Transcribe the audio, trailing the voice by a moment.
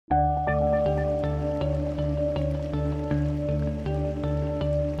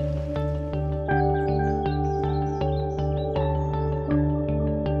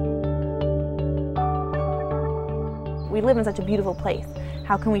we live in such a beautiful place.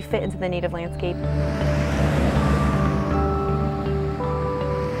 How can we fit into the native landscape?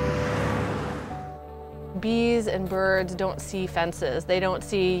 Bees and birds don't see fences. They don't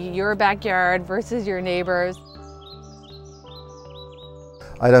see your backyard versus your neighbor's.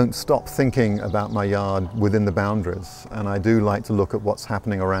 I don't stop thinking about my yard within the boundaries, and I do like to look at what's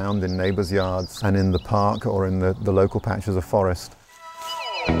happening around in neighbours' yards and in the park or in the local patches of forest.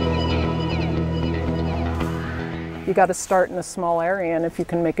 You got to start in a small area, and if you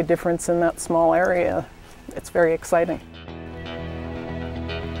can make a difference in that small area, it's very exciting.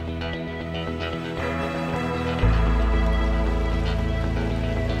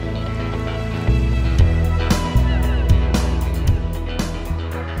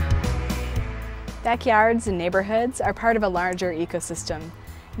 Backyards and neighborhoods are part of a larger ecosystem.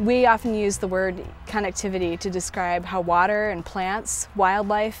 We often use the word connectivity to describe how water and plants,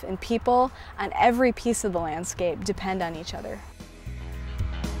 wildlife, and people on every piece of the landscape depend on each other.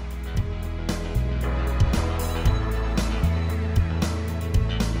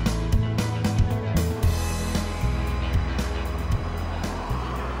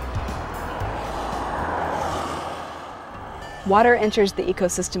 Water enters the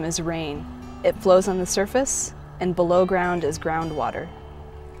ecosystem as rain. It flows on the surface, and below ground is groundwater.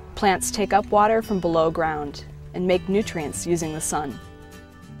 Plants take up water from below ground and make nutrients using the sun.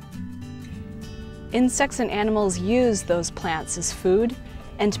 Insects and animals use those plants as food,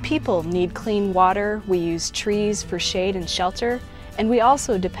 and people need clean water. We use trees for shade and shelter, and we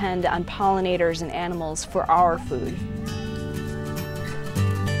also depend on pollinators and animals for our food.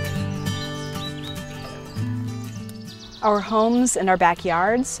 Our homes and our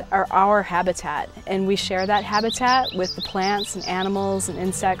backyards are our habitat, and we share that habitat with the plants and animals and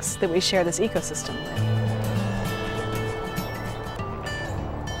insects that we share this ecosystem with.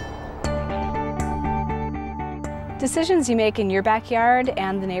 Decisions you make in your backyard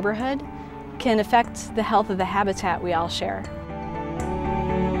and the neighborhood can affect the health of the habitat we all share.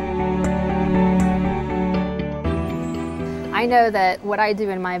 I know that what I do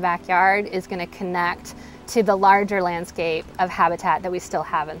in my backyard is going to connect to the larger landscape of habitat that we still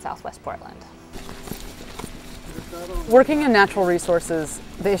have in Southwest Portland. Working in natural resources,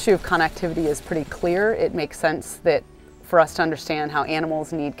 the issue of connectivity is pretty clear. It makes sense that for us to understand how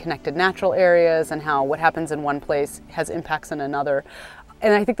animals need connected natural areas and how what happens in one place has impacts in another.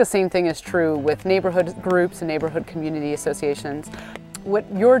 And I think the same thing is true with neighborhood groups and neighborhood community associations. What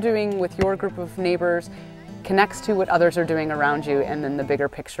you're doing with your group of neighbors connects to what others are doing around you and then the bigger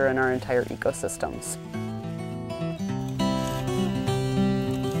picture in our entire ecosystems.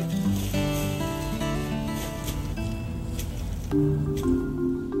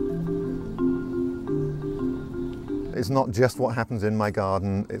 It's not just what happens in my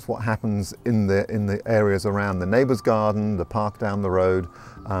garden, it's what happens in the areas around the neighbour's garden, the park down the road,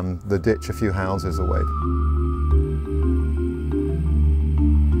 the ditch a few houses away.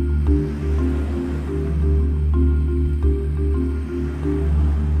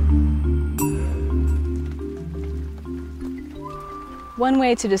 One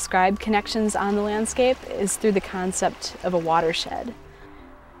way to describe connections on the landscape is through the concept of a watershed.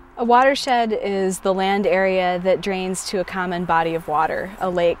 A watershed is the land area that drains to a common body of water, a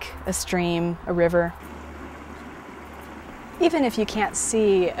lake, a stream, a river. Even if you can't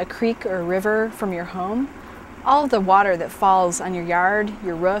see a creek or a river from your home, all of the water that falls on your yard,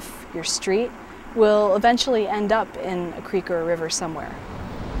 your roof, your street will eventually end up in a creek or a river somewhere.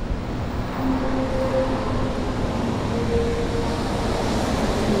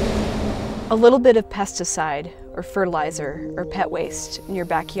 A little bit of pesticide or fertilizer or pet waste in your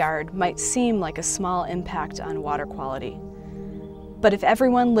backyard might seem like a small impact on water quality. But if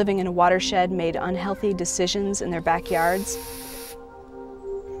everyone living in a watershed made unhealthy decisions in their backyards,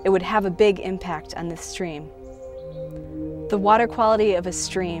 it would have a big impact on the stream. The water quality of a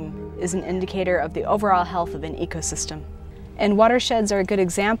stream is an indicator of the overall health of an ecosystem. And watersheds are a good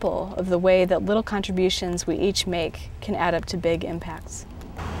example of the way that little contributions we each make can add up to big impacts.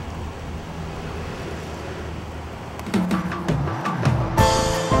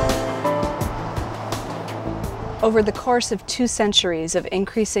 Over the course of 2 centuries of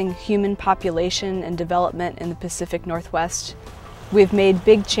increasing human population and development in the Pacific Northwest, we've made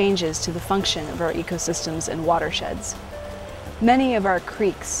big changes to the function of our ecosystems and watersheds. Many of our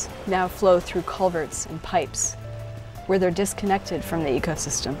creeks now flow through culverts and pipes, where they're disconnected from the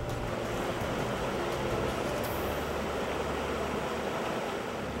ecosystem.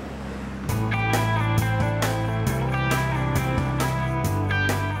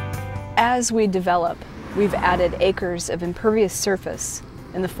 As we develop, we've added acres of impervious surface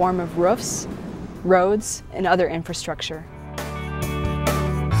in the form of roofs, roads, and other infrastructure.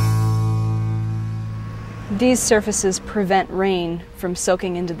 These surfaces prevent rain from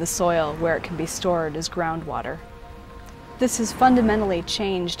soaking into the soil where it can be stored as groundwater. This has fundamentally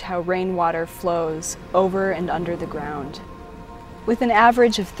changed how rainwater flows over and under the ground. With an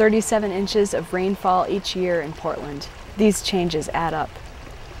average of 37 inches of rainfall each year in Portland, these changes add up.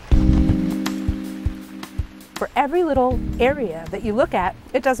 For every little area that you look at,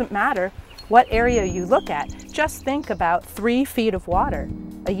 it doesn't matter what area you look at, just think about 3 feet of water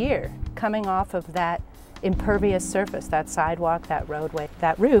a year coming off of that impervious surface, that sidewalk, that roadway,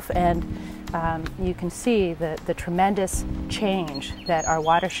 that roof, and you can see the tremendous change that our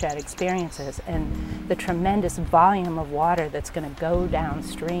watershed experiences and the tremendous volume of water that's going to go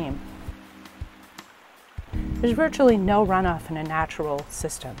downstream. There's virtually no runoff in a natural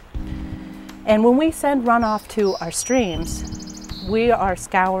system. And when we send runoff to our streams, we are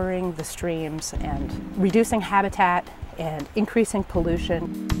scouring the streams and reducing habitat and increasing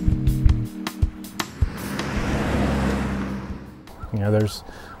pollution. You know, there's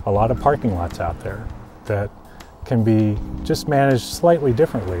a lot of parking lots out there that can be just managed slightly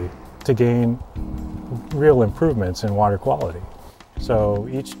differently to gain real improvements in water quality. So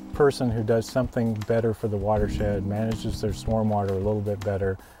each person who does something better for the watershed, manages their stormwater a little bit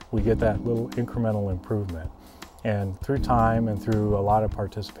better, we get that little incremental improvement. And through time and through a lot of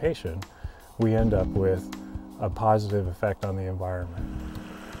participation, we end up with a positive effect on the environment.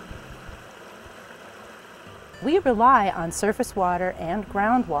 We rely on surface water and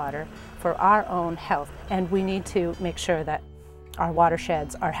groundwater for our own health, and we need to make sure that our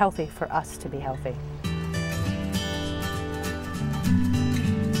watersheds are healthy for us to be healthy.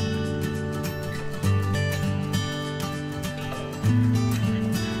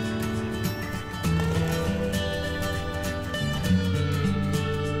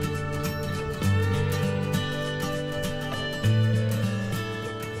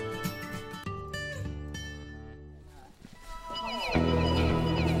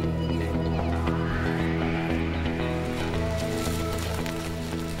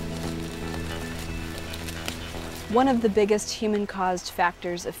 One of the biggest human-caused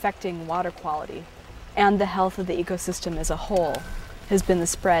factors affecting water quality and the health of the ecosystem as a whole has been the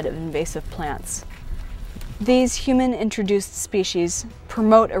spread of invasive plants. These human-introduced species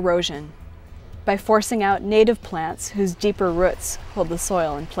promote erosion by forcing out native plants whose deeper roots hold the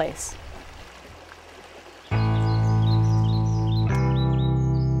soil in place.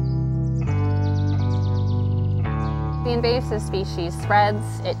 The invasive species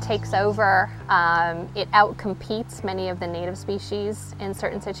spreads, it takes over, it outcompetes many of the native species in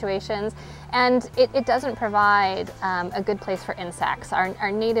certain situations, and it doesn't provide a good place for insects.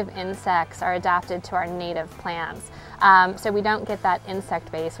 Our native insects are adapted to our native plants, so we don't get that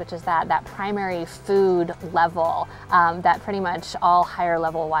insect base, which is that primary food level that pretty much all higher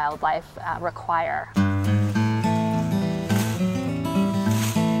level wildlife require.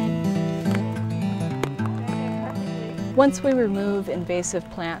 Once we remove invasive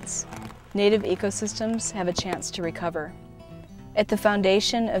plants, native ecosystems have a chance to recover. At the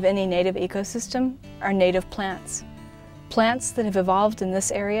foundation of any native ecosystem are native plants. Plants that have evolved in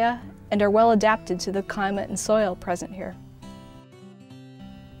this area and are well adapted to the climate and soil present here.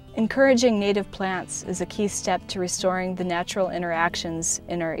 Encouraging native plants is a key step to restoring the natural interactions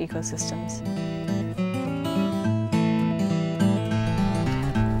in our ecosystems.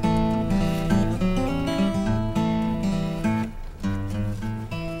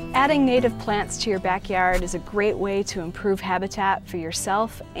 Adding native plants to your backyard is a great way to improve habitat for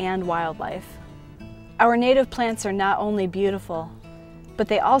yourself and wildlife. Our native plants are not only beautiful, but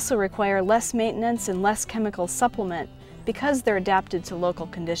they also require less maintenance and less chemical supplement because they're adapted to local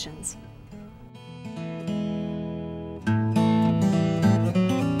conditions.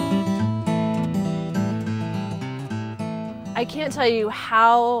 I can't tell you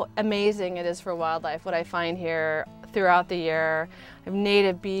how amazing it is for wildlife what I find here throughout the year. I have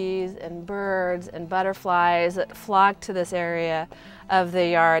native bees and birds and butterflies that flock to this area of the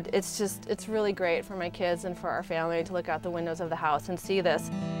yard. It's really great for my kids and for our family to look out the windows of the house and see this.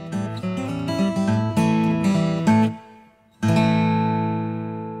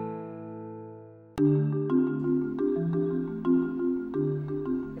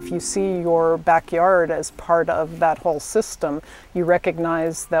 If you see your backyard as part of that whole system, you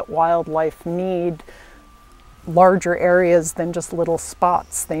recognize that wildlife need larger areas than just little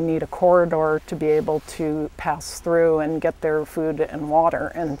spots. They need a corridor to be able to pass through and get their food and water.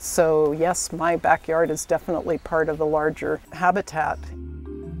 And so, yes, my backyard is definitely part of the larger habitat.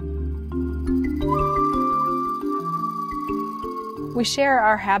 We share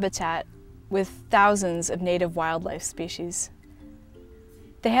our habitat with thousands of native wildlife species.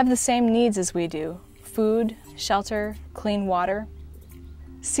 They have the same needs as we do: food, shelter, clean water.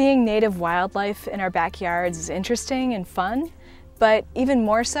 Seeing native wildlife in our backyards is interesting and fun, but even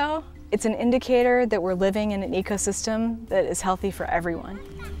more so, it's an indicator that we're living in an ecosystem that is healthy for everyone.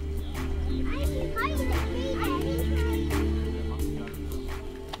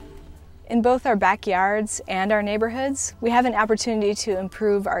 In both our backyards and our neighborhoods, we have an opportunity to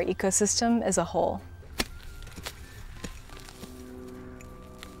improve our ecosystem as a whole.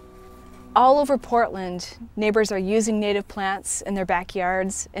 All over Portland, neighbors are using native plants in their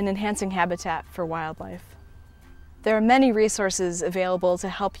backyards and enhancing habitat for wildlife. There are many resources available to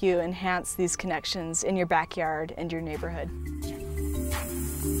help you enhance these connections in your backyard and your neighborhood.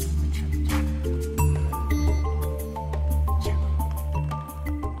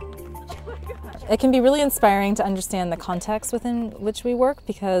 It can be really inspiring to understand the context within which we work,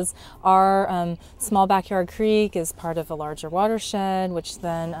 because our small backyard creek is part of a larger watershed, which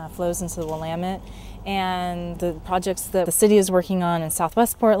then flows into the Willamette. And the projects that the city is working on in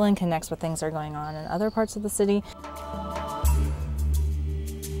Southwest Portland connects with things that are going on in other parts of the city.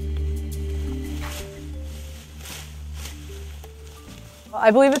 I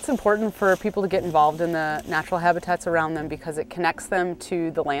believe it's important for people to get involved in the natural habitats around them because it connects them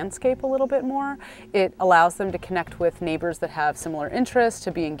to the landscape a little bit more. It allows them to connect with neighbors that have similar interests,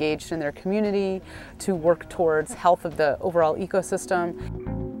 to be engaged in their community, to work towards health of the overall ecosystem.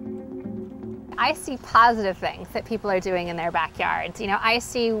 I see positive things that people are doing in their backyards. You know, I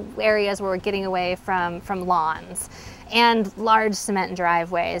see areas where we're getting away from lawns and large cement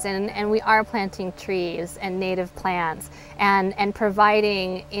driveways, and we are planting trees and native plants and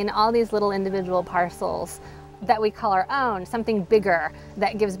providing in all these little individual parcels that we call our own, something bigger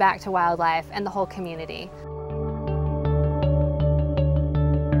that gives back to wildlife and the whole community.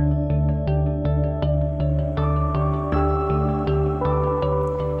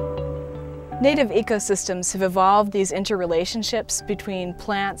 Native ecosystems have evolved these interrelationships between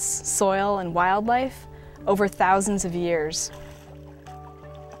plants, soil, and wildlife over thousands of years.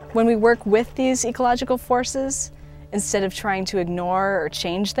 When we work with these ecological forces, instead of trying to ignore or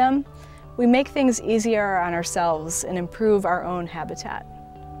change them, we make things easier on ourselves and improve our own habitat.